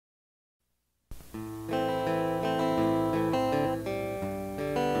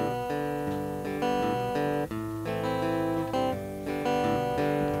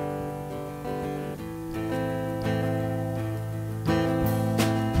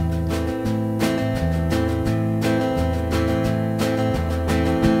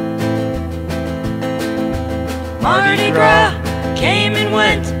Mardi Gras came and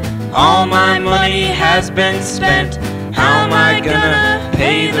went. All my money has been spent. How am I gonna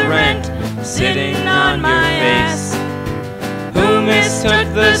pay the rent? Sitting on my ass. Who mistook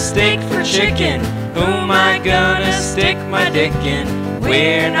the steak for chicken? Who am I gonna stick my dick in?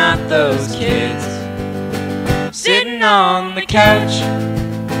 We're not those kids. Sitting on the couch.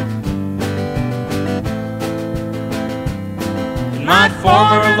 In my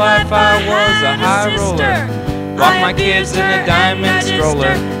former life I was a high roller. Walked my kids in a diamond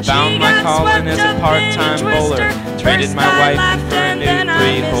stroller. Found my calling as a part-time bowler. Traded my wife for a new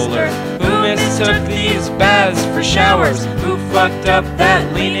three-holer. Who mistook these baths for showers? Who fucked up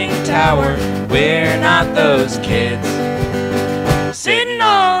that leaning tower? We're not those kids. Sitting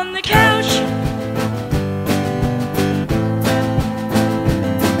on the couch.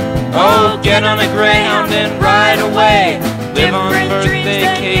 Oh, get on a Greyhound and ride away. Live on birthday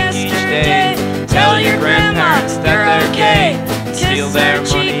cake each day. Tell your grandparents that they're gay. Steal their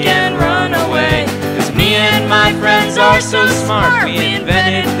money and run away. 'Cause me and my friends are so smart. We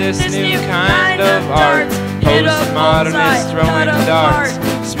invented this new kind of art. Postmodernists throwing darts,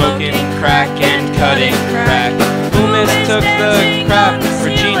 smoking crack and cutting crack. Who mistook the crap for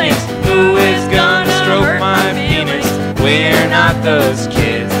genius? Who is gonna stroke my penis? We're not those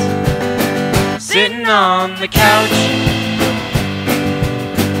kids. Sitting on the couch.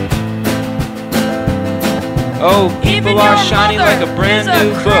 Oh, people are shiny like a brand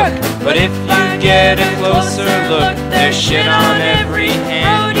new book. But if you get a closer look, there's shit on every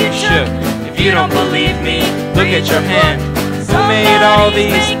hand you shook. If you don't believe me, look at your hand. Who made all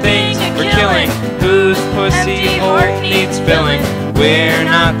these things for killing? Whose pussy hole needs filling? We're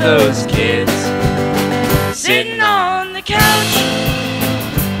not those kids. Sitting on the couch.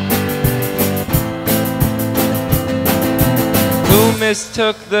 Who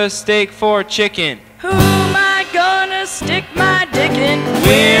mistook the steak for chicken? Who am I gonna stick my dick in?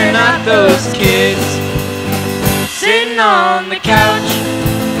 We're not those kids. Sitting on the couch.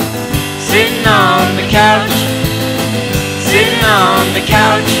 Sitting on the couch. Sitting on the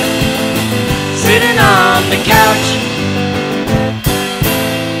couch. Sitting on the couch.